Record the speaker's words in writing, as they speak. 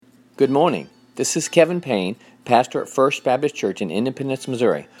Good morning. This is Kevin Payne, pastor at First Baptist Church in Independence,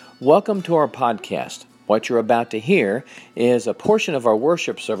 Missouri. Welcome to our podcast. What you're about to hear is a portion of our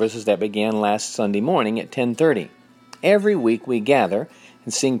worship services that began last Sunday morning at 10:30. Every week we gather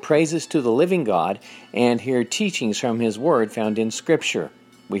and sing praises to the living God and hear teachings from His Word found in Scripture.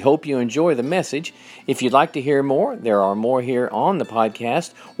 We hope you enjoy the message. If you'd like to hear more, there are more here on the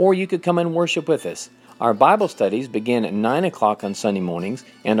podcast, or you could come and worship with us. Our Bible studies begin at 9 o'clock on Sunday mornings,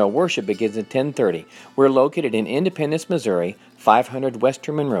 and our worship begins at 10:30. We're located in Independence, Missouri, 500 West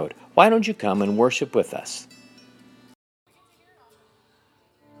Truman Road. Why don't you come and worship with us?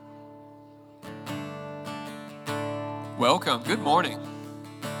 Welcome. Good morning.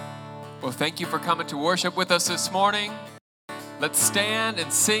 Well, thank you for coming to worship with us this morning. Let's stand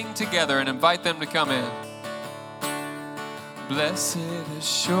and sing together and invite them to come in. Blessed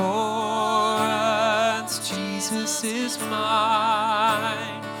assurance, Jesus is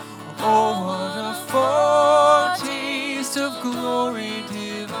mine. Oh, what a foretaste of glory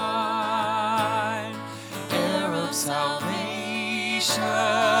divine. Heir of salvation,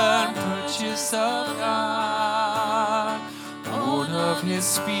 purchase of God, born of His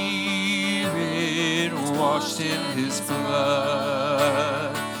Spirit, washed in His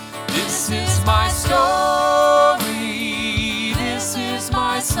blood. This is my story. This is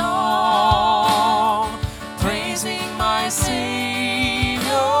my song, praising my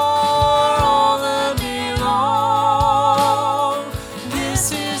Savior all the day long.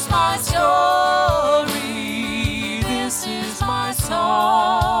 This is my story, this is my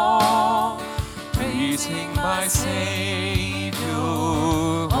song, praising my Savior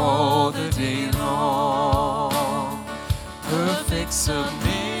all the day long. Perfect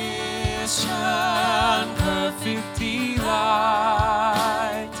submission, perfect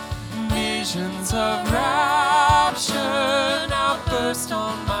delight, visions of rapture now burst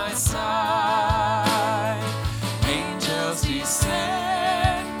on my sight. Angels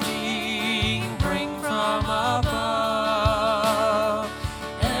descending bring from above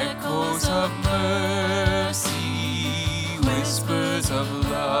echoes of mercy, whispers of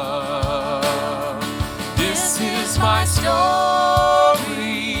love. This is my story,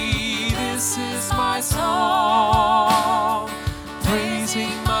 this is my song,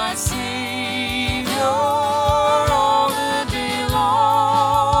 praising my Savior all the day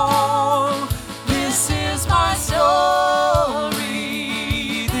long. This is my story,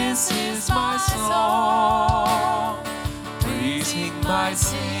 this is my song, praising my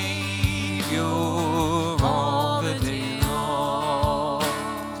Savior all the day long.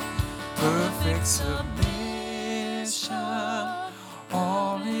 Perfect submission,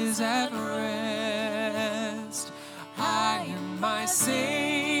 all is at rest. I am my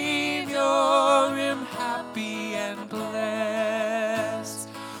Savior, am happy and blessed,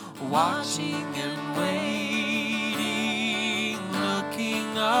 watching and waiting,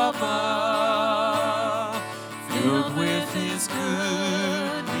 looking above, filled with His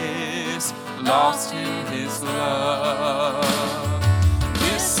goodness, lost in His love.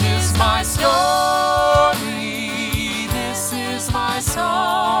 This is my story, this is my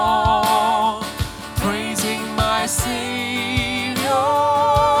song, praising my Savior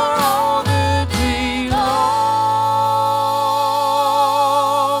all the day long.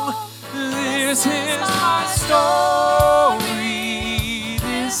 This is my story,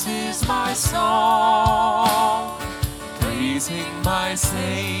 this is my song, praising my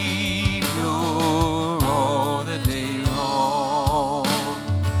Savior all the day long,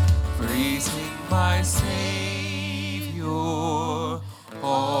 praising my Savior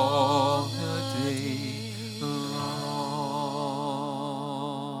all the day long.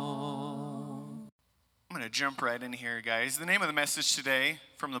 I'm going to jump right in here, guys. The name of the message today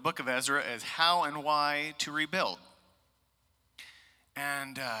from the book of Ezra is How and Why to Rebuild.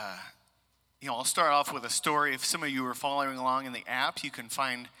 And, I'll start off with a story. If some of you are following along in the app, you can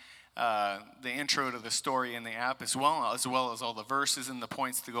find the intro to the story in the app as well as all the verses and the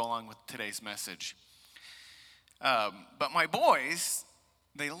points to go along with today's message. But my boys,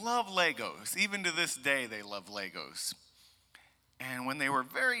 they love Legos. Even to this day, they love Legos. And when they were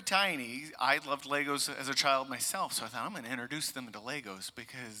very tiny, I loved Legos as a child myself, so I thought I'm going to introduce them to Legos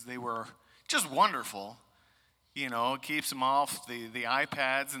because they were just wonderful. You know, it keeps them off the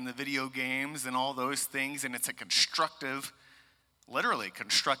iPads and the video games and all those things, and it's a literally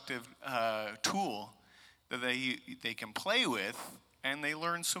constructive tool that they can play with, and they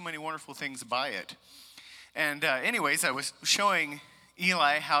learn so many wonderful things by it. And anyways, I was showing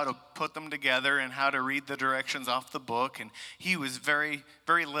Eli how to put them together and how to read the directions off the book. And he was very,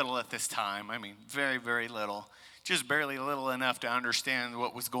 very little at this time. I mean, very, very little. just barely little enough to understand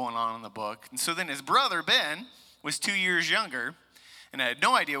what was going on in the book. And so then his brother, Ben, was 2 years younger and had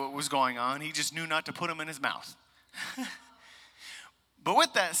no idea what was going on. He just knew not to put them in his mouth. But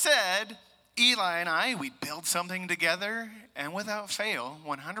with that said, Eli and I, we'd build something together, and without fail,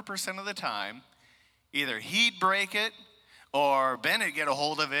 100% of the time, either he'd break it or Ben would get a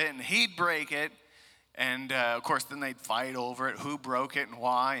hold of it and he'd break it. And, of course, then they'd fight over it, who broke it and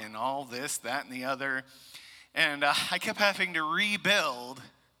why, and all this, that, and the other. And I kept having to rebuild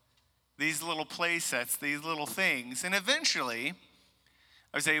these little play sets, these little things. And eventually,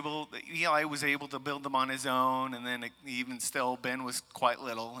 Eli was able to build them on his own. And then even still, Ben was quite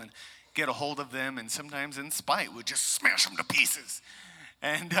little and get a hold of them. And sometimes in spite, would just smash them to pieces.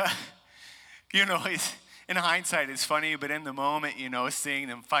 And, in hindsight, it's funny, but in the moment, seeing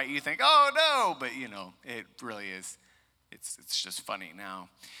them fight, you think, oh, no. But, it really is. It's just funny now.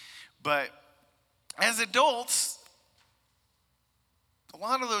 But as adults, a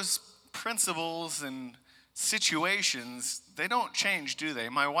lot of those principles and situations, they don't change, do they?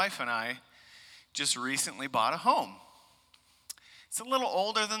 My wife and I just recently bought a home. It's a little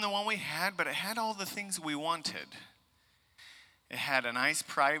older than the one we had, but it had all the things we wanted. It had a nice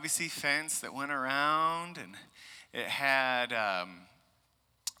privacy fence that went around, and it had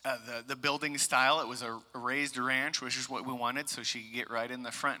the building style. It was a raised ranch, which is what we wanted, so she could get right in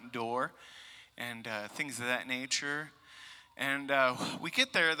the front door, and things of that nature. And we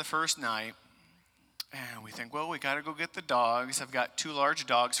get there the first night, and we think, well, we got to go get the dogs. I've got 2 large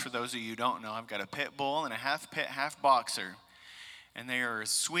dogs, for those of you who don't know. I've got a pit bull and a half pit, half boxer. And they are as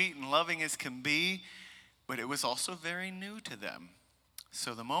sweet and loving as can be, but it was also very new to them.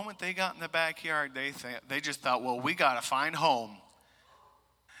 So the moment they got in the backyard, they just thought, well, we got to find home.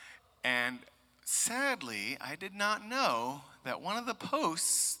 And sadly, I did not know that one of the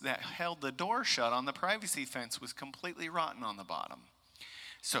posts that held the door shut on the privacy fence was completely rotten on the bottom.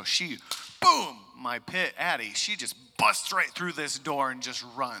 So she, boom, my pit Addie, she just busts right through this door and just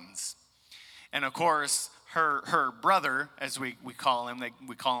runs. And of course, her brother, as we call him,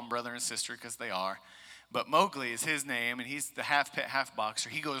 we call him brother and sister because they are, but Mowgli is his name, and he's the half pit, half boxer.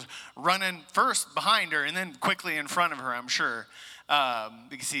 He goes running first behind her and then quickly in front of her, I'm sure,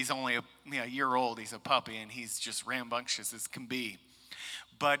 because he's only a year old. He's a puppy, and he's just rambunctious as can be.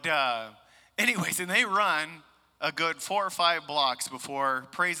 But anyways, and they run a good 4 or 5 blocks before,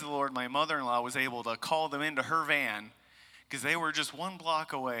 praise the Lord, my mother-in-law was able to call them into her van, because they were just 1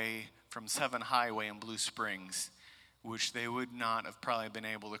 block away from 7 Highway in Blue Springs, which they would not have probably been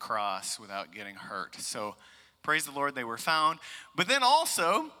able to cross without getting hurt. So praise the Lord, they were found. But then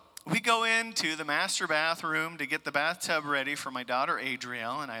also, we go into the master bathroom to get the bathtub ready for my daughter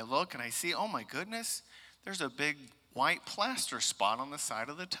Adrielle, and I look and I see, oh my goodness, there's a big white plaster spot on the side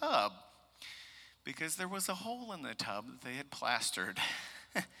of the tub, because there was a hole in the tub that they had plastered.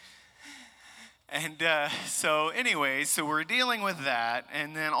 And so anyways, so we're dealing with that.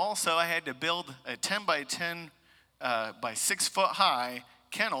 And then also I had to build a 10 by 10 by 6 foot high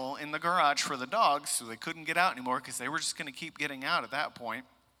kennel in the garage for the dogs, so they couldn't get out anymore because they were just going to keep getting out at that point.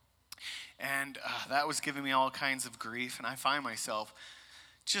 And that was giving me all kinds of grief. And I find myself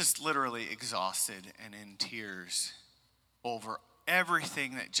just literally exhausted and in tears over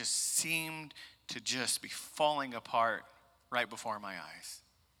everything that just seemed to just be falling apart right before my eyes.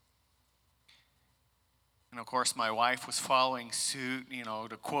 And of course, my wife was following suit,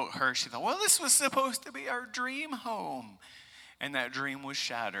 to quote her, she thought, well, this was supposed to be our dream home. And that dream was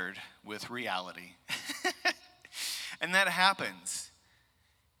shattered with reality. And that happens.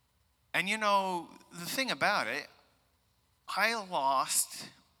 And the thing about it, I lost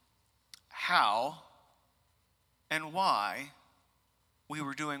how and why we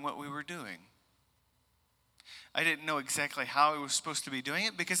were doing what we were doing. I didn't know exactly how I was supposed to be doing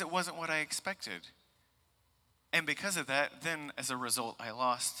it because it wasn't what I expected. And because of that, then as a result, I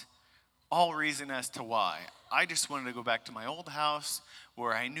lost all reason as to why. I just wanted to go back to my old house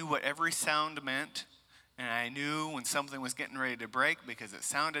where I knew what every sound meant, and I knew when something was getting ready to break because it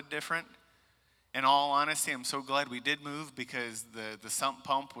sounded different. In all honesty, I'm so glad we did move because the sump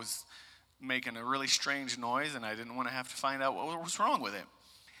pump was making a really strange noise, and I didn't want to have to find out what was wrong with it.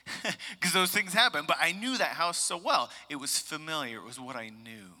 Because those things happen. But I knew that house so well. It was familiar. It was what I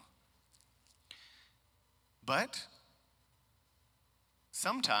knew. But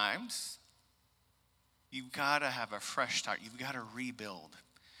sometimes you've got to have a fresh start. You've got to rebuild.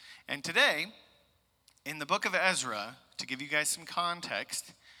 And today, in the book of Ezra, to give you guys some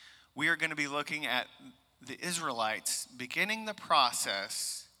context, we are going to be looking at the Israelites beginning the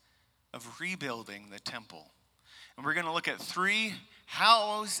process of rebuilding the temple. And we're going to look at 3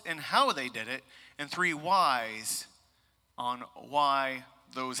 hows and how they did it, and 3 whys on why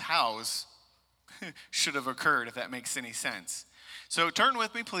those hows should have occurred, if that makes any sense. So turn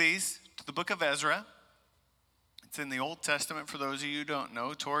with me, please, to the book of Ezra. It's in the Old Testament, for those of you who don't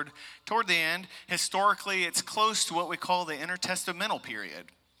know, toward the end. Historically, it's close to what we call the intertestamental period,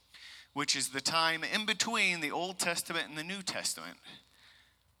 which is the time in between the Old Testament and the New Testament.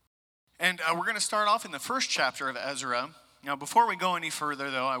 And we're going to start off in the first chapter of Ezra. Now, before we go any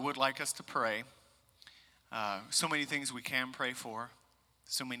further, though, I would like us to pray. So many things we can pray for,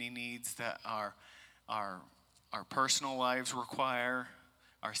 so many needs that our personal lives require,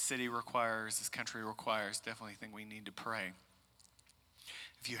 our city requires, this country requires. Definitely think we need to pray.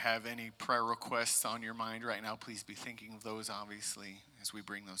 If you have any prayer requests on your mind right now, please be thinking of those, obviously, as we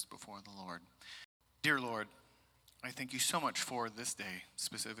bring those before the Lord. Dear Lord, I thank you so much for this day,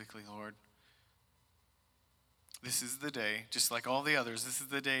 specifically, Lord. This is the day, just like all the others, this is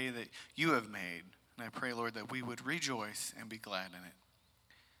the day that you have made. And I pray, Lord, that we would rejoice and be glad in it.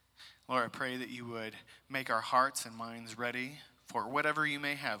 Lord, I pray that you would make our hearts and minds ready for whatever you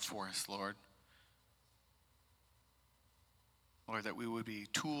may have for us, Lord. Lord, that we would be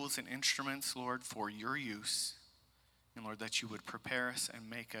tools and instruments, Lord, for your use. And Lord, that you would prepare us and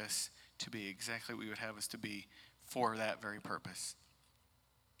make us to be exactly what you would have us to be for that very purpose.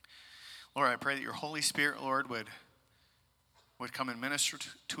 Lord, I pray that your Holy Spirit, Lord, would come and minister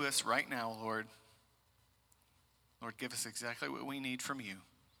to us right now, Lord. Lord, give us exactly what we need from you.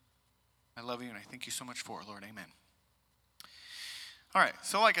 I love you and I thank you so much for it, Lord. Amen. All right,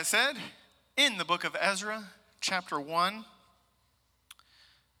 so like I said, in the book of Ezra, chapter 1,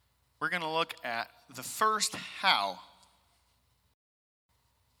 we're going to look at the first how.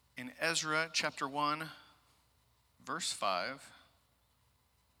 In Ezra chapter 1, verse 5,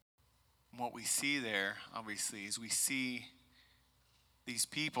 what we see there, obviously, is we see these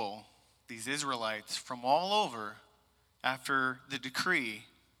people, these Israelites from all over, after the decree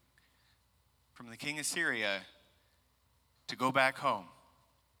from the king of Syria to go back home.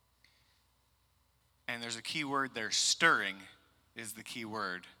 And there's a key word there, stirring is the key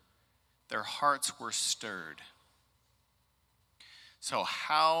word. Their hearts were stirred. So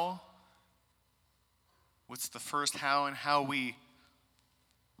what's the first how and how we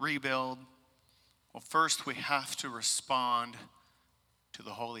rebuild? Well, first we have to respond to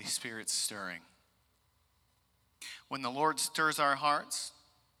the Holy Spirit's stirring. When the Lord stirs our hearts,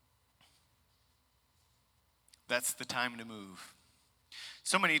 that's the time to move.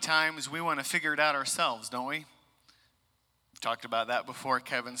 So many times we want to figure it out ourselves, don't we? We've talked about that before.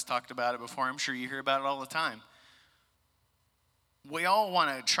 Kevin's talked about it before. I'm sure you hear about it all the time. We all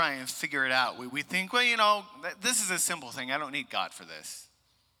want to try and figure it out. We think, well, this is a simple thing. I don't need God for this.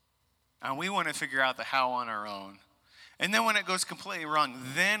 And we want to figure out the how on our own. And then when it goes completely wrong,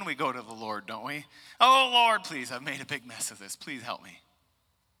 then we go to the Lord, don't we? Oh, Lord, please, I've made a big mess of this. Please help me.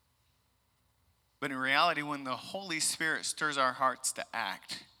 But in reality, when the Holy Spirit stirs our hearts to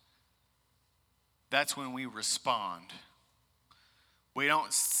act, that's when we respond. We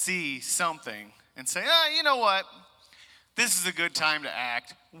don't see something and say, you know what? This is a good time to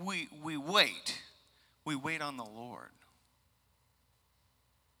act. We wait. We wait on the Lord.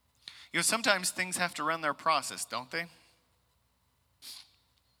 Sometimes things have to run their process, don't they?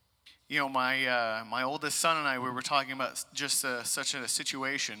 My oldest son and I, we were talking about just such a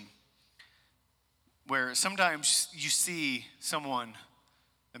situation where sometimes you see someone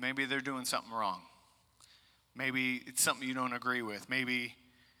that maybe they're doing something wrong. Maybe it's something you don't agree with. Maybe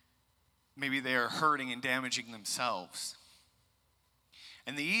they are hurting and damaging themselves.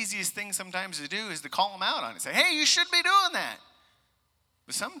 And the easiest thing sometimes to do is to call them out on it. Say, hey, you should be doing that.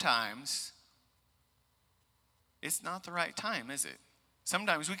 But sometimes it's not the right time, is it?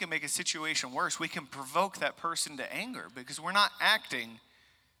 Sometimes we can make a situation worse. We can provoke that person to anger because we're not acting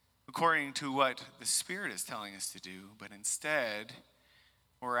according to what the Spirit is telling us to do, but instead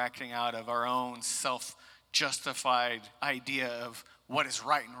we're acting out of our own self-justified idea of what is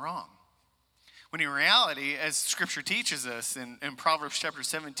right and wrong. When in reality, as Scripture teaches us in Proverbs chapter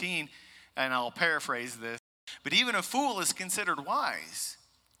 17, and I'll paraphrase this, but even a fool is considered wise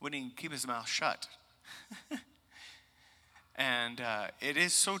when he can keep his mouth shut. And it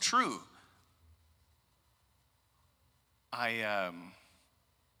is so true.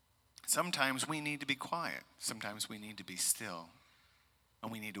 Sometimes we need to be quiet. Sometimes we need to be still. And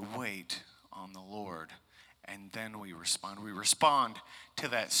we need to wait on the Lord. And then we respond. We respond to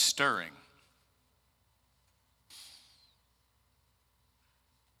that stirring.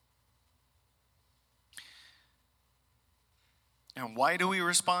 And why do we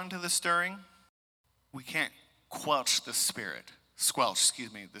respond to the stirring? We can't squelch the Spirit.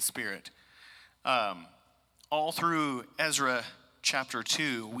 All through Ezra chapter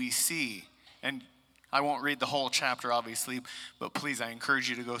 2, we see, and I won't read the whole chapter, obviously, but please, I encourage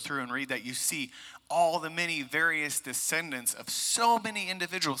you to go through and read that. You see all the many various descendants of so many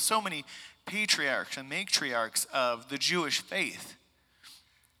individuals, so many patriarchs and matriarchs of the Jewish faith.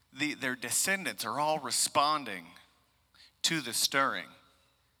 Their descendants are all responding to the stirring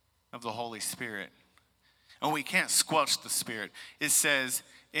of the Holy Spirit. And we can't squelch the Spirit. It says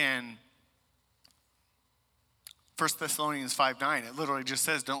in 1 Thessalonians 5:9, it literally just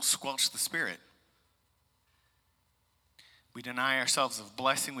says, don't squelch the Spirit. We deny ourselves of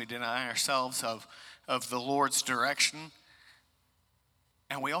blessing. We deny ourselves of the Lord's direction.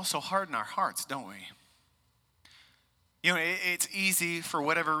 And we also harden our hearts, don't we? You know, it's easy for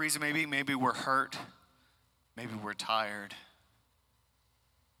whatever reason, maybe we're hurt. Maybe we're tired.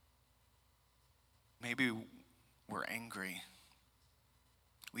 Maybe we're angry.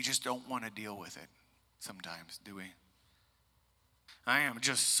 We just don't want to deal with it sometimes, do we? I am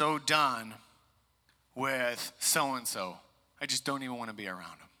just so done with so-and-so. I just don't even want to be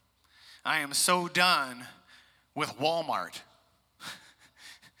around them. I am so done with Walmart.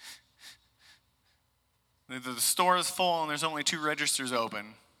 The store is full and there's only 2 registers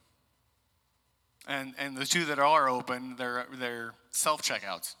open. And the 2 that are open, they're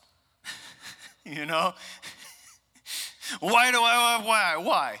self-checkouts. You know? Why?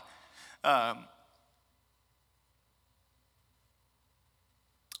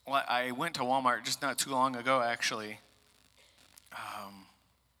 Well, I went to Walmart just not too long ago, actually.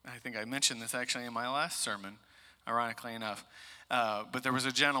 I think I mentioned this actually in my last sermon, ironically enough. But there was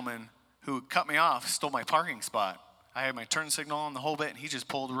a gentleman who cut me off, stole my parking spot. I had my turn signal on the whole bit, and he just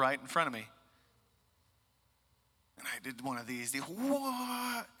pulled right in front of me. And I did one of these,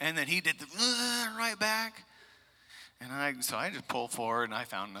 what? And then he did the right back. And so I just pulled forward, and I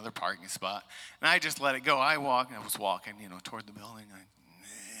found another parking spot. And I just let it go. I was walking, toward the building.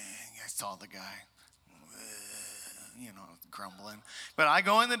 I saw the guy, grumbling. But I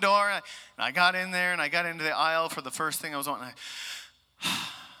go in the door, and I got in there, and I got into the aisle for the first thing I was on. And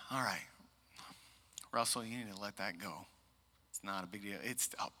all right, Russell, you need to let that go. It's not a big deal. It's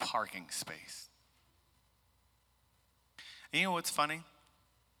a parking space. And you know what's funny?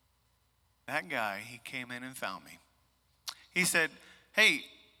 That guy, he came in and found me. He said, hey,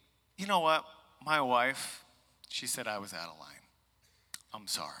 you know what? My wife, she said I was out of line. I'm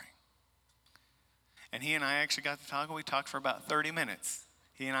sorry. And he and I actually got to talking. We talked for about 30 minutes.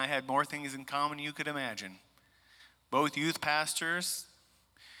 He and I had more things in common than you could imagine. Both youth pastors,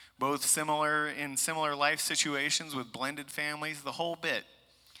 both similar life situations with blended families, the whole bit.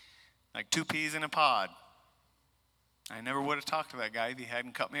 Like 2 peas in a pod. I never would have talked to that guy if he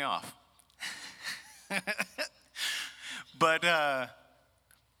hadn't cut me off. But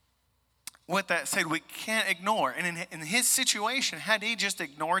what that said, we can't ignore. And in his situation, had he just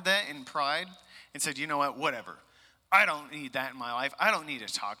ignored that in pride and said, you know what, whatever. I don't need that in my life. I don't need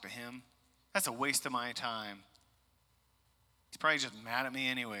to talk to him. That's a waste of my time. He's probably just mad at me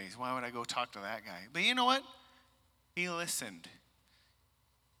anyways. Why would I go talk to that guy? But you know what? He listened.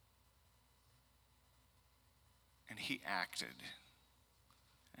 And he acted.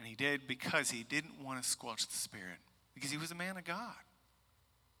 And he did because he didn't want to squelch the Spirit. Because he was a man of God.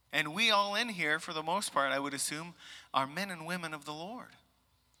 And we all in here, for the most part, I would assume, are men and women of the Lord.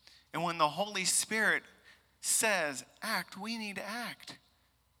 And when the Holy Spirit says act, we need to act.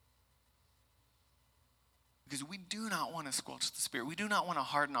 Because we do not want to squelch the Spirit. We do not want to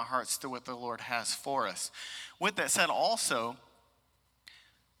harden our hearts to what the Lord has for us. With that said, also,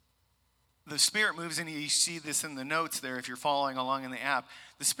 the Spirit moves in. You see this in the notes there if you're following along in the app.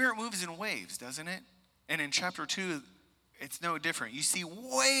 The Spirit moves in waves, doesn't it? And in chapter 2, it's no different. You see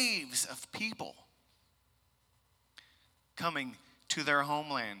waves of people coming to their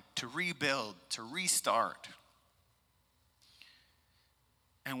homeland to rebuild, to restart.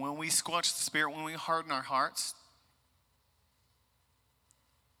 And when we squelch the Spirit, when we harden our hearts,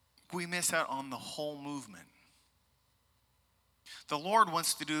 we miss out on the whole movement. The Lord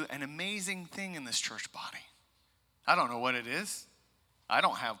wants to do an amazing thing in this church body. I don't know what it is. I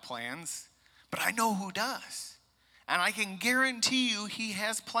don't have plans, but I know who does. And I can guarantee you he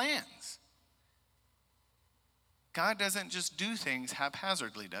has plans. God doesn't just do things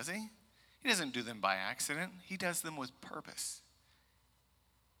haphazardly, does he? He doesn't do them by accident. He does them with purpose.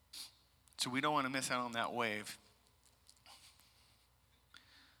 So we don't want to miss out on that wave.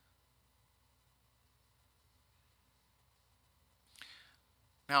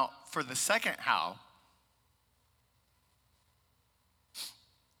 Now, for the second how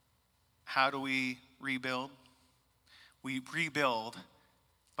do we rebuild? We rebuild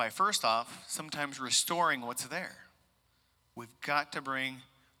by first off, sometimes restoring what's there. We've got to bring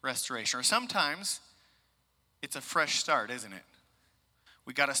restoration. Or sometimes it's a fresh start, isn't it?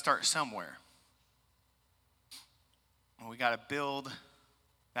 We got to start somewhere. And we got to build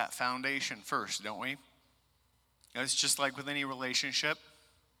that foundation first, don't we? It's just like with any relationship.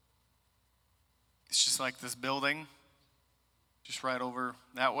 It's just like this building, just right over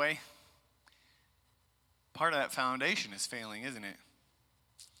that way. Part of that foundation is failing, isn't it?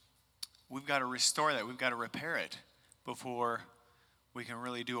 We've got to restore that. We've got to repair it before we can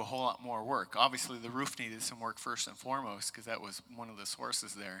really do a whole lot more work. Obviously, the roof needed some work first and foremost because that was one of the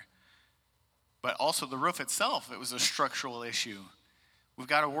sources there. But also the roof itself, it was a structural issue. We've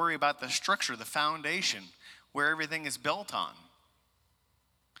got to worry about the structure, the foundation, where everything is built on.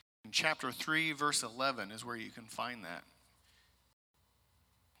 In chapter 3, verse 11 is where you can find that.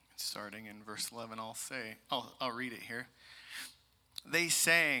 Starting in verse 11, I'll read it here. They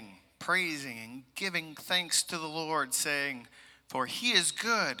sang, praising and giving thanks to the Lord, saying, "For he is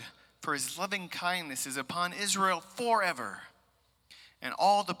good, for his loving kindness is upon Israel forever." And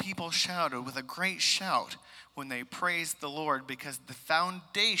all the people shouted with a great shout when they praised the Lord, because the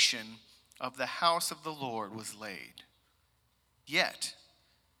foundation of the house of the Lord was laid. Yet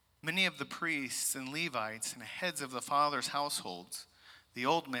many of the priests and Levites and heads of the fathers' households, the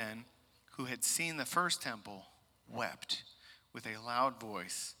old men who had seen the first temple, wept with a loud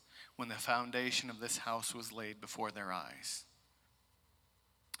voice when the foundation of this house was laid before their eyes.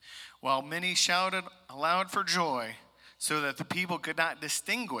 While many shouted aloud for joy, so that the people could not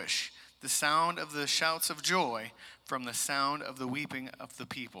distinguish the sound of the shouts of joy from the sound of the weeping of the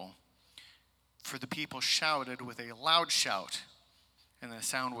people. For the people shouted with a loud shout, and the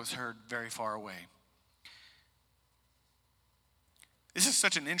sound was heard very far away. This is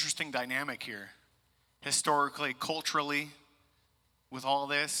such an interesting dynamic here, historically, culturally, with all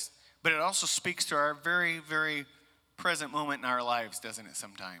this. But it also speaks to our very, very present moment in our lives, doesn't it,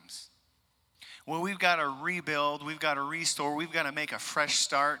 sometimes? When we've got to rebuild, we've got to restore, we've got to make a fresh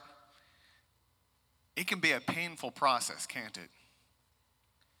start, it can be a painful process, can't it?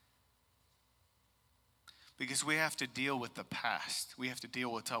 Because we have to deal with the past. We have to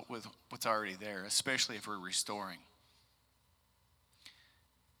deal with what's already there, especially if we're restoring.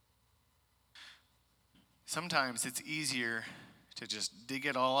 Sometimes it's easier to just dig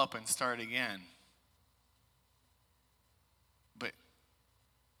it all up and start again. But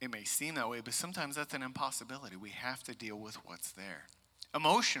it may seem that way, but sometimes that's an impossibility. We have to deal with what's there.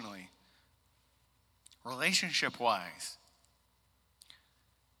 Emotionally, relationship-wise,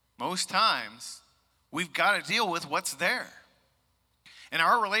 most times we've got to deal with what's there. In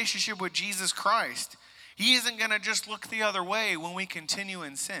our relationship with Jesus Christ, he isn't going to just look the other way when we continue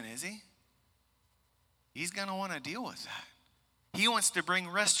in sin, is he? He's going to want to deal with that. He wants to bring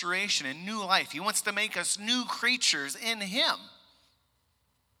restoration and new life. He wants to make us new creatures in him.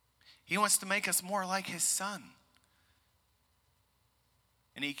 He wants to make us more like his son.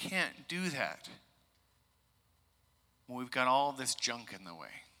 And he can't do that when we've got all this junk in the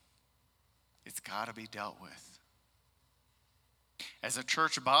way. It's got to be dealt with. As a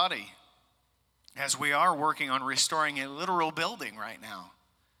church body, as we are working on restoring a literal building right now,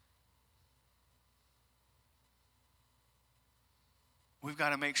 we've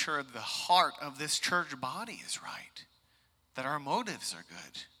got to make sure the heart of this church body is right, that our motives are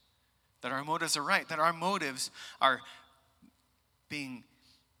good, that our motives are right, that our motives are being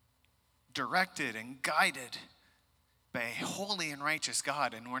directed and guided by a holy and righteous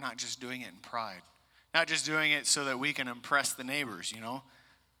God, and we're not just doing it in pride, not just doing it so that we can impress the neighbors, you know.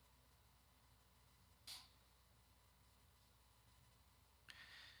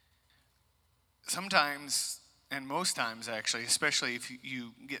 Sometimes, and most times actually, especially if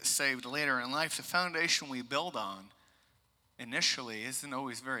you get saved later in life, the foundation we build on initially isn't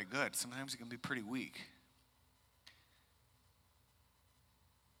always very good. Sometimes it can be pretty weak.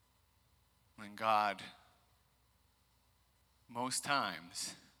 When God, most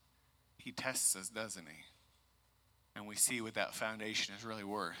times, he tests us, doesn't he? And we see what that foundation is really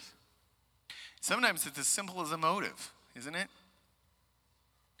worth. Sometimes it's as simple as a motive, isn't it?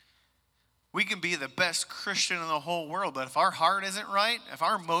 We can be the best Christian in the whole world, but if our heart isn't right, if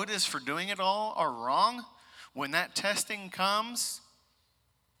our motives for doing it all are wrong, when that testing comes,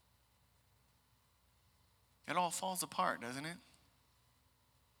 it all falls apart, doesn't it?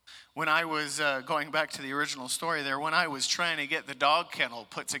 When I was, going back to the original story there, when I was trying to get the dog kennel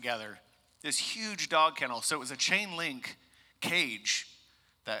put together, this huge dog kennel, so it was a chain link cage,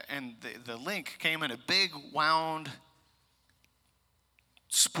 and the link came in a big wound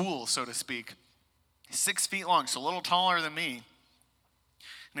spool, so to speak, 6 feet long, so a little taller than me.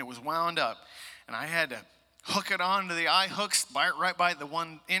 and it was wound up, and I had to hook it onto the eye hooks right by the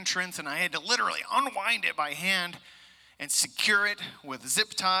one entrance, and I had to literally unwind it by hand and secure it with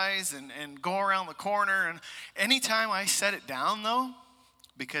zip ties and go around the corner. And anytime I set it down, though,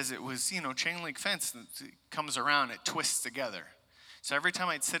 because it was, chain link fence, it comes around, it twists together. So every time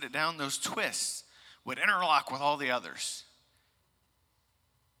I'd sit it down, those twists would interlock with all the others.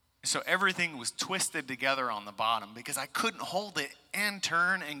 So everything was twisted together on the bottom because I couldn't hold it and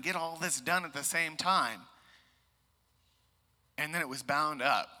turn and get all this done at the same time. And then it was bound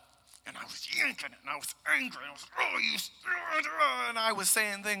up. And I was yanking it, and I was angry. I was, and I was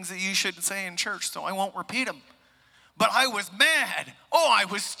saying things that you shouldn't say in church, so I won't repeat them. But I was mad. I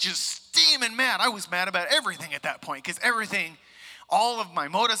was just steaming mad. I was mad about everything at that point, because everything, all of my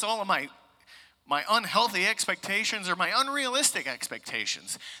motives, all of my unhealthy expectations or my unrealistic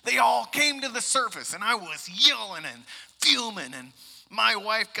expectations, they all came to the surface, and I was yelling and fuming, and my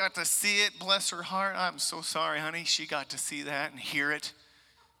wife got to see it, bless her heart. I'm so sorry, honey. She got to see that and hear it.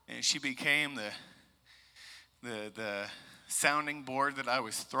 And she became the sounding board that I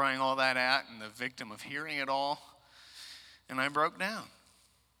was throwing all that at, and the victim of hearing it all. And I broke down.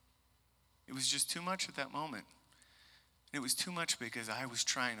 It was just too much at that moment. It was too much because I was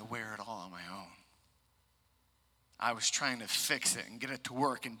trying to wear it all on my own. I was trying to fix it and get it to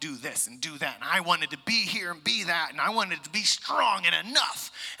work and do this and do that. And I wanted to be here and be that. And I wanted to be strong and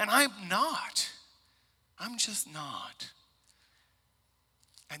enough. And I'm not. I'm just not.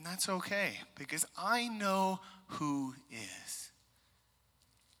 And that's okay, because I know who is.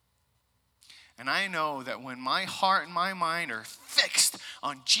 And I know that when my heart and my mind are fixed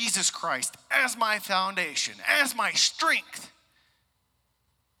on Jesus Christ as my foundation, as my strength,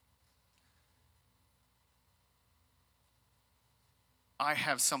 I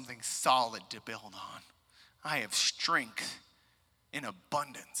have something solid to build on. I have strength in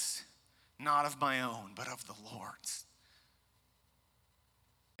abundance, not of my own, but of the Lord's.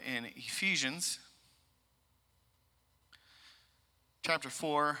 In Ephesians chapter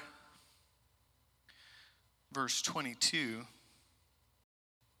 4, verse 22,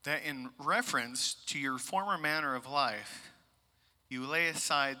 that in reference to your former manner of life, you lay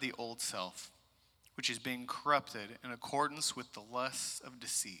aside the old self, which is being corrupted in accordance with the lusts of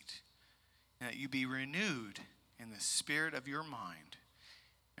deceit, and that you be renewed in the spirit of your mind,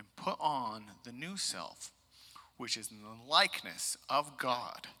 and put on the new self, which is in the likeness of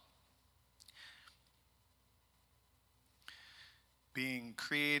God, being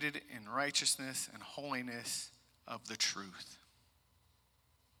created in righteousness and holiness of the truth.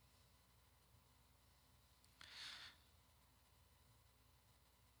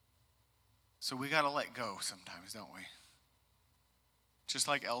 So we got to let go sometimes, don't we? Just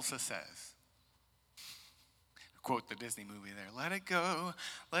like Elsa says. Quote the Disney movie there. Let it go.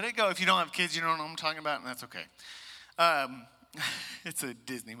 Let it go. If you don't have kids, you don't know what I'm talking about, and that's okay. It's a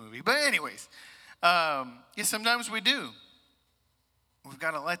Disney movie. But anyways, sometimes we do. We've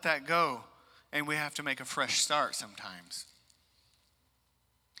got to let that go, and we have to make a fresh start sometimes.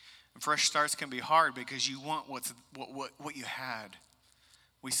 And fresh starts can be hard because you want what you had.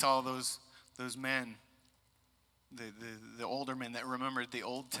 We saw those men, the older men that remembered the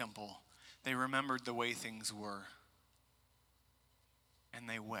old temple. They remembered the way things were, and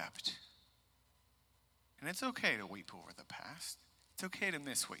they wept. And it's okay to weep over the past. It's okay to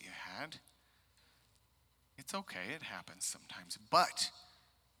miss what you had. It's okay, it happens sometimes. But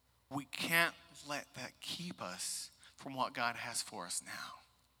we can't let that keep us from what God has for us now.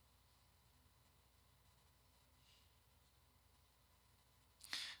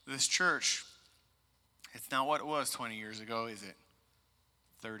 This church, it's not what it was 20 years ago, is it?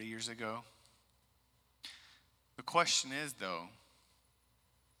 30 years ago? The question is, though,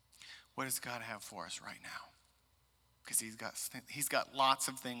 what does God have for us right now? Because he's got lots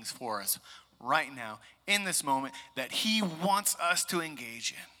of things for us right now, in this moment, that he wants us to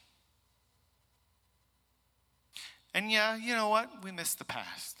engage in. And yeah, you know what? We miss the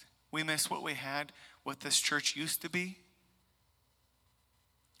past. We miss what we had, what this church used to be.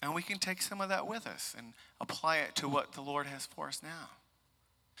 And we can take some of that with us and apply it to what the Lord has for us now.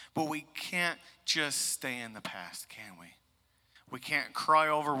 But we can't just stay in the past, can we? We can't cry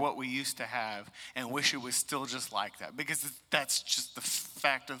over what we used to have and wish it was still just like that, because that's just the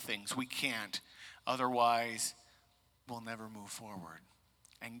fact of things. We can't. Otherwise, we'll never move forward.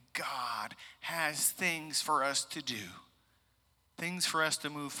 And God has things for us to do, things for us to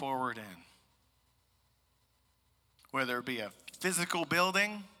move forward in. Whether it be a physical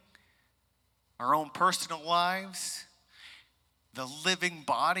building, our own personal lives, the living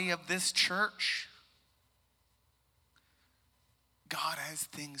body of this church. God has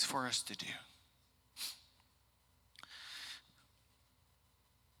things for us to do.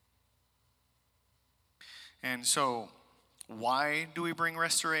 And so, why do we bring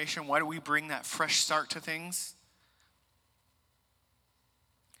restoration? Why do we bring that fresh start to things?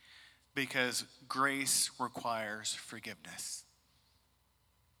 Because grace requires forgiveness.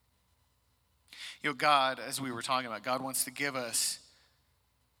 God, as we were talking about, God wants to give us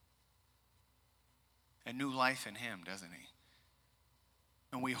a new life in him, doesn't he?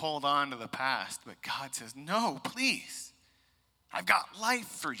 And we hold on to the past, but God says, no, please. I've got life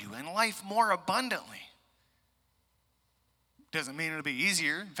for you and life more abundantly. Doesn't mean it'll be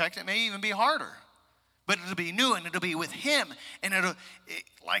easier. In fact, it may even be harder. But it'll be new and it'll be with him. And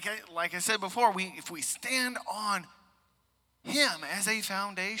like I said before, if we stand on him as a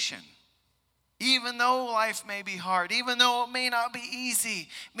foundation, even though life may be hard, even though it may not be easy,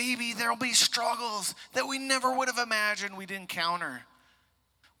 maybe there'll be struggles that we never would have imagined we'd encounter,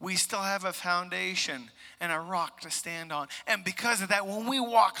 we still have a foundation and a rock to stand on. And because of that, when we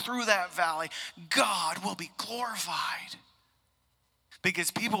walk through that valley, God will be glorified. Because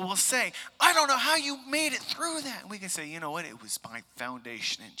people will say, I don't know how you made it through that. And we can say, you know what? It was my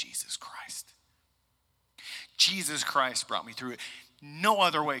foundation in Jesus Christ. Jesus Christ brought me through it. No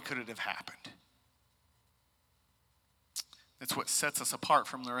other way could it have happened. That's what sets us apart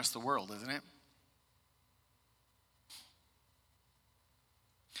from the rest of the world, isn't it?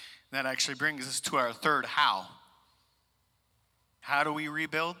 That actually brings us to our third how. How do we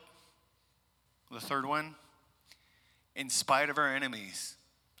rebuild? The third one, in spite of our enemies,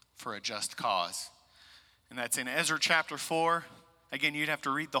 for a just cause. And that's in Ezra chapter 4. Again, you'd have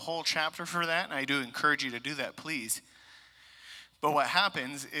to read the whole chapter for that, and I do encourage you to do that, please. But what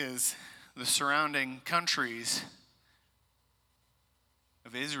happens is the surrounding countries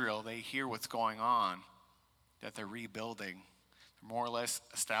of Israel, they hear what's going on, that they're rebuilding. They're more or less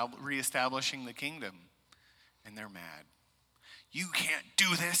reestablishing the kingdom, and they're mad. You can't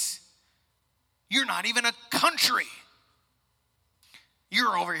do this. You're not even a country.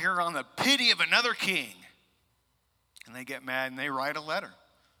 You're over here on the pity of another king. And they get mad and they write a letter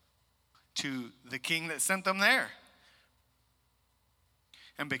to the king that sent them there.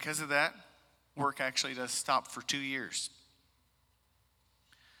 And because of that, work actually does stop for 2 years.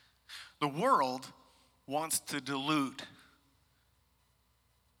 The world wants to dilute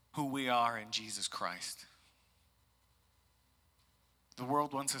who we are in Jesus Christ. The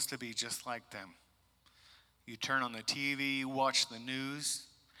world wants us to be just like them. You turn on the TV, you watch the news,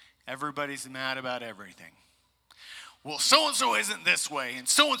 everybody's mad about everything. Well, so-and-so isn't this way, and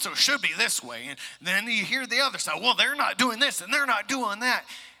so-and-so should be this way. And then you hear the other side, well, they're not doing this, and they're not doing that.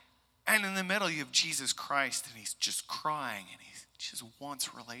 And in the middle, you have Jesus Christ, and he's just crying, and he just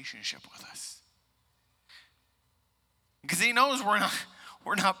wants relationship with us. Because he knows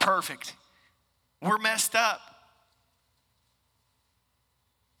we're not perfect. We're messed up.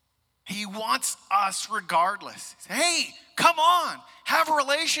 He wants us regardless. He says, hey, come on, have a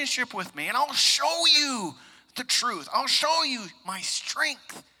relationship with me, and I'll show you the truth. I'll show you my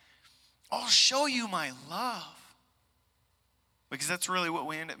strength. I'll show you my love. Because that's really what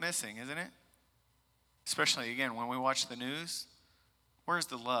we end up missing, isn't it? Especially, again, when we watch the news. Where's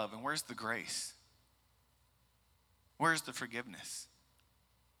the love and where's the grace? Where's the forgiveness?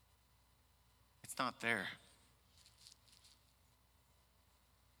 It's not there.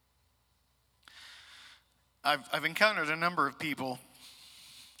 I've encountered a number of people,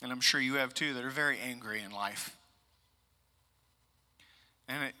 and I'm sure you have too, that are very angry in life.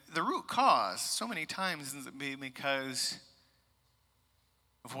 And the root cause, so many times, is because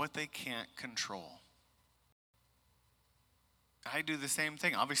of what they can't control. I do the same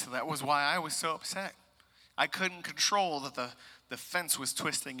thing. Obviously, that was why I was so upset. I couldn't control that the fence was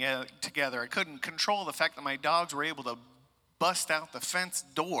twisting together. I couldn't control the fact that my dogs were able to bust out the fence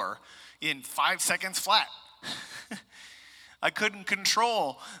door in 5 seconds flat. I couldn't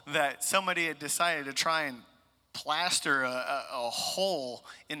control that somebody had decided to try and plaster a hole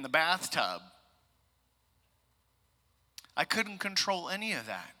in the bathtub. I couldn't control any of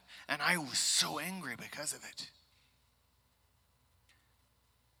that. And I was so angry because of it.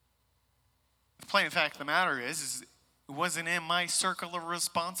 The plain fact of the matter is it wasn't in my circle of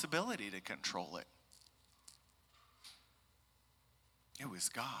responsibility to control it. It was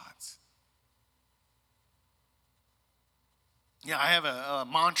God's. Yeah, I have a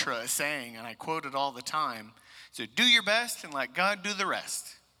mantra, a saying, and I quote it all the time. So do your best and let God do the rest.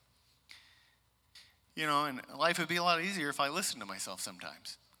 You know, and life would be a lot easier if I listened to myself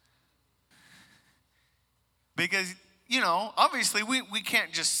sometimes. Because, you know, obviously we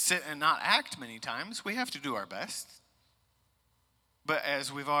can't just sit and not act many times. We have to do our best. But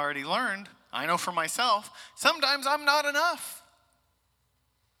as we've already learned, I know for myself, sometimes I'm not enough.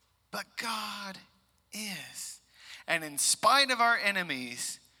 But God is. And in spite of our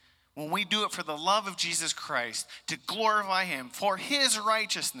enemies, when we do it for the love of Jesus Christ, to glorify him, for his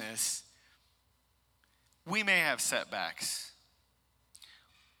righteousness, we may have setbacks.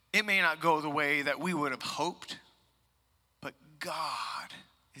 It may not go the way that we would have hoped, but God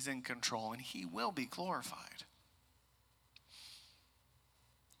is in control and he will be glorified.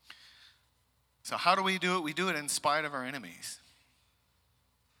 So how do we do it? We do it in spite of our enemies.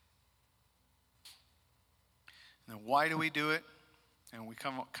 And then why do we do it? And we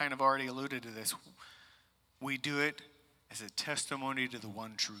kind of already alluded to this. We do it as a testimony to the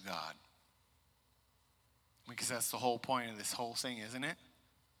one true God. Because that's the whole point of this whole thing, isn't it?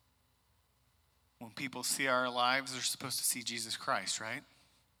 When people see our lives, they're supposed to see Jesus Christ, right?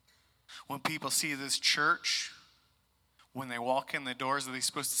 When people see this church, when they walk in the doors, are they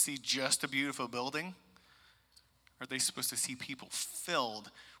supposed to see just a beautiful building? Or are they supposed to see people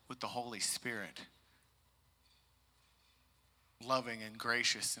filled with the Holy Spirit? Loving and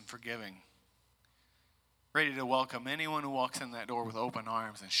gracious and forgiving. Ready to welcome anyone who walks in that door with open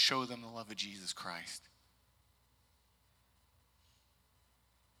arms and show them the love of Jesus Christ.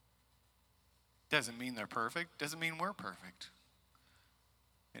 Doesn't mean they're perfect. Doesn't mean we're perfect.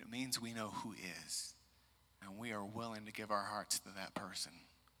 It means we know who is. And we are willing to give our hearts to that person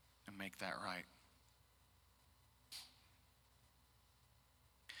and make that right.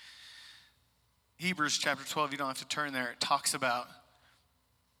 Hebrews chapter 12, you don't have to turn there. It talks about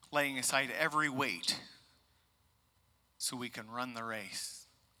laying aside every weight so we can run the race.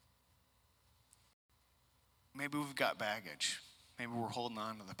 Maybe we've got baggage. Maybe we're holding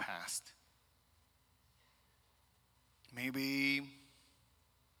on to the past. Maybe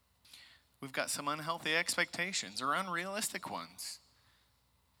we've got some unhealthy expectations or unrealistic ones.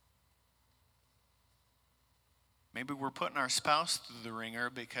 Maybe we're putting our spouse through the ringer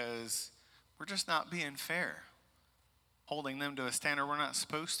because we're just not being fair, holding them to a standard we're not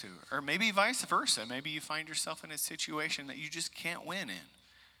supposed to. Or maybe vice versa. Maybe you find yourself in a situation that you just can't win in.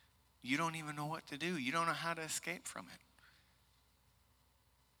 You don't even know what to do. You don't know how to escape from it.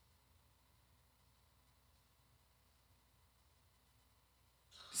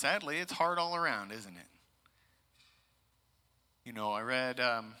 Sadly, it's hard all around, isn't it? You know, I read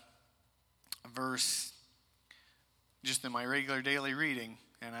a verse just in my regular daily reading,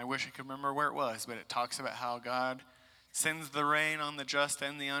 and I wish I could remember where it was, but it talks about how God sends the rain on the just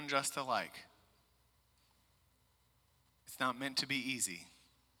and the unjust alike. It's not meant to be easy.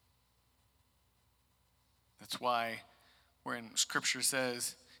 That's why when Scripture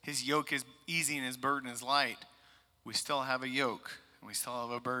says his yoke is easy and his burden is light, we still have a yoke and we still have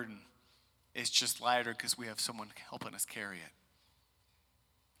a burden. It's just lighter because we have someone helping us carry it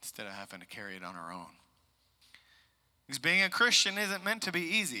instead of having to carry it on our own. Because being a Christian isn't meant to be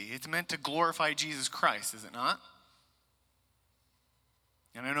easy. It's meant to glorify Jesus Christ, is it not?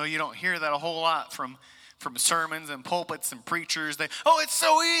 And I know you don't hear that a whole lot from sermons and pulpits and preachers. It's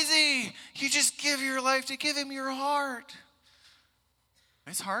so easy. You just give your life to give him your heart.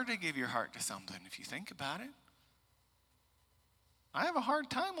 It's hard to give your heart to something if you think about it. I have a hard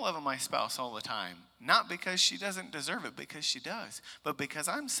time loving my spouse all the time. Not because she doesn't deserve it, because she does. But because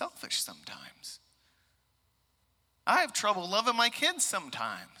I'm selfish sometimes. I have trouble loving my kids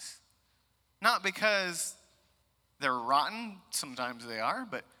sometimes. Not because they're rotten, sometimes they are,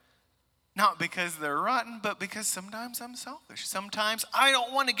 but not because they're rotten, but because sometimes I'm selfish. Sometimes I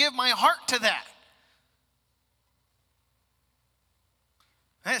don't want to give my heart to that.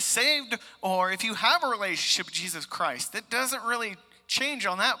 That's saved, or if you have a relationship with Jesus Christ, that doesn't really change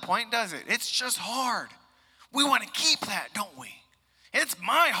on that point, does it? It's just hard. We want to keep that, don't we? It's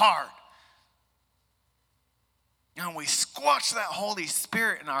my heart. And we squash that Holy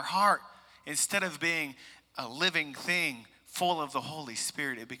Spirit in our heart. Instead of being a living thing full of the Holy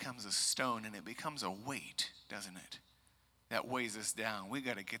Spirit, it becomes a stone and it becomes a weight, doesn't it? That weighs us down. We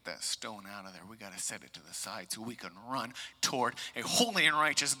got to get that stone out of there. We got to set it to the side so we can run toward a holy and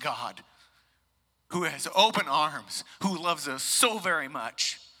righteous God who has open arms, who loves us so very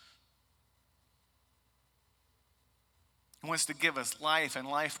much. He wants to give us life and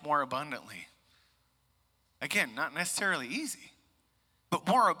life more abundantly. Again, not necessarily easy, but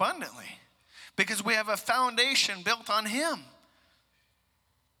more abundantly. Because we have a foundation built on him.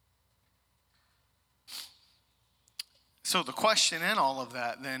 So the question in all of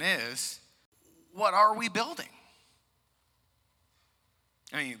that then is, what are we building?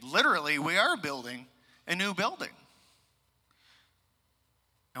 I mean, literally, we are building a new building.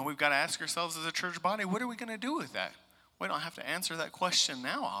 And we've got to ask ourselves as a church body, what are we going to do with that? We don't have to answer that question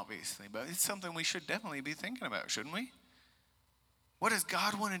now, obviously, but it's something we should definitely be thinking about, shouldn't we? What does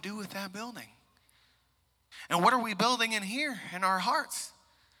God want to do with that building? And what are we building in here, in our hearts?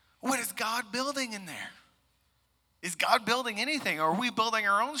 What is God building in there? Is God building anything, or are we building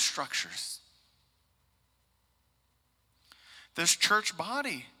our own structures? This church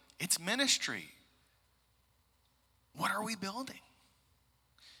body, it's ministry. What are we building?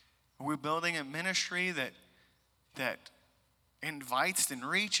 Are we building a ministry that invites and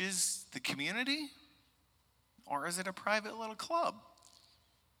reaches the community? Or is it a private little club?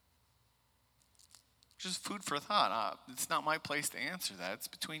 Just food for thought. It's not my place to answer that. It's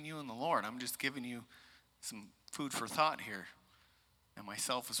between you and the Lord. I'm just giving you some food for thought here, and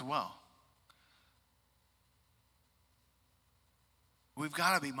myself as well. We've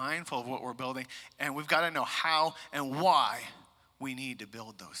got to be mindful of what we're building, and we've got to know how and why we need to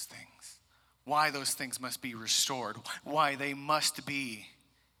build those things. Why those things must be restored. Why they must be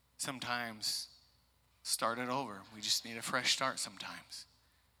sometimes started over. We just need a fresh start sometimes.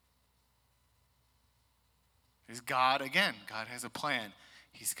 Because God, again, God has a plan.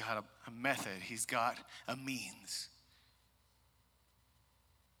 He's got a method. He's got a means.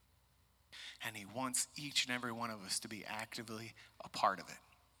 And he wants each and every one of us to be actively a part of it.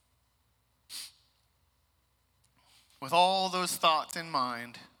 With all those thoughts in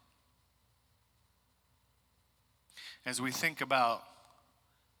mind, as we think about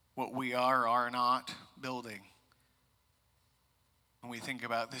what we are or are not building, when we think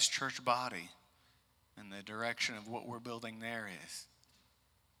about this church body and the direction of what we're building there is,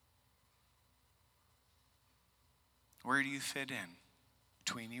 where do you fit in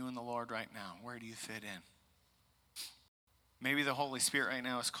between you and the Lord right now? Where do you fit in? Maybe the Holy Spirit right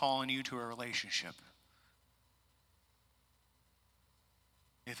now is calling you to a relationship.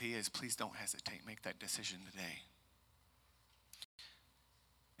 If he is, please don't hesitate. Make that decision today.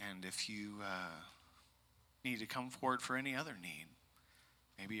 And if you need to come forward for any other need,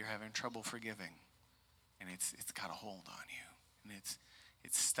 maybe you're having trouble forgiving, and it's got a hold on you, and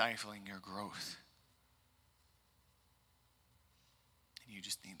it's stifling your growth. And you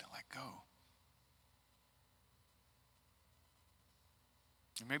just need to let go.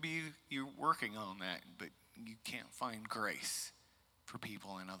 Or maybe you're working on that, but you can't find grace for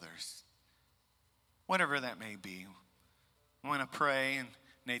people and others. Whatever that may be, I'm going to pray, and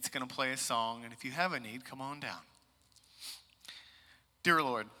Nate's going to play a song, and if you have a need, come on down. Dear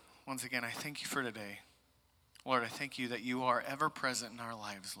Lord, once again, I thank you for today. Lord, I thank you that you are ever present in our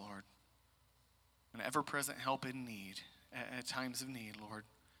lives, Lord. An ever-present help in need, at times of need, Lord.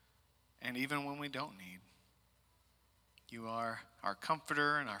 And even when we don't need. You are our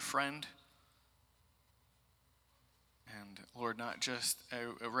comforter and our friend. And Lord, not just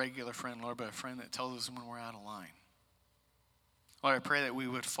a regular friend, Lord, but a friend that tells us when we're out of line. Lord, I pray that we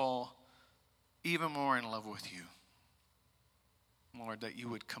would fall even more in love with you. Lord, that you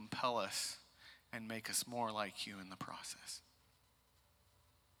would compel us and make us more like you in the process.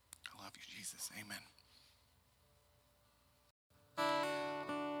 I love you, Jesus. Amen.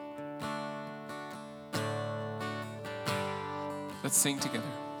 Let's sing together.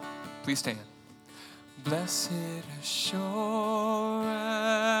 Please stand. Blessed assurance,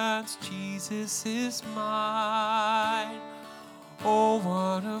 Jesus is mine. Oh,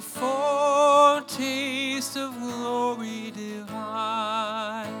 what a foretaste of glory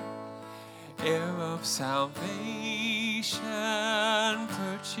divine. Heir of salvation,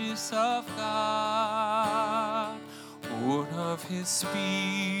 purchase of God. Born of his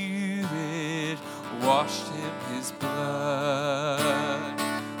Spirit, washed in his blood.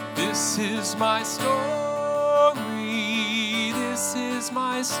 This is my story, this is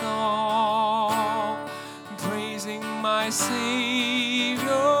my song, praising my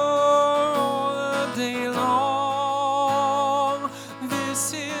Savior all the day long.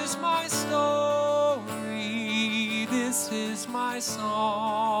 This is my story, this is my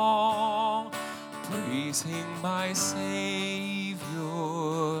song, praising my Savior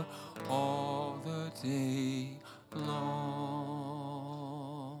all the day long.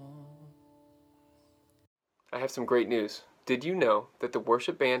 I have some great news. Did you know that the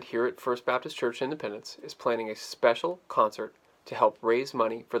worship band here at First Baptist Church Independence is planning a special concert to help raise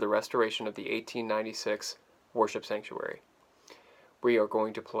money for the restoration of the 1896 worship sanctuary? We are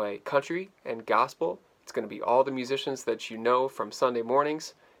going to play country and gospel. It's going to be all the musicians that you know from Sunday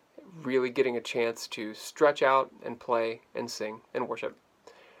mornings, really getting a chance to stretch out and play and sing and worship.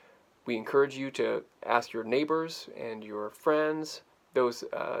 We encourage you to ask your neighbors and your friends, those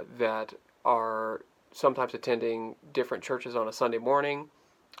that are sometimes attending different churches on a Sunday morning.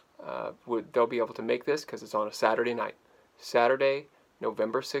 They'll be able to make this because it's on a Saturday night. Saturday,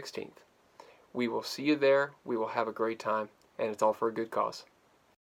 November 16th. We will see you there. We will have a great time, and it's all for a good cause.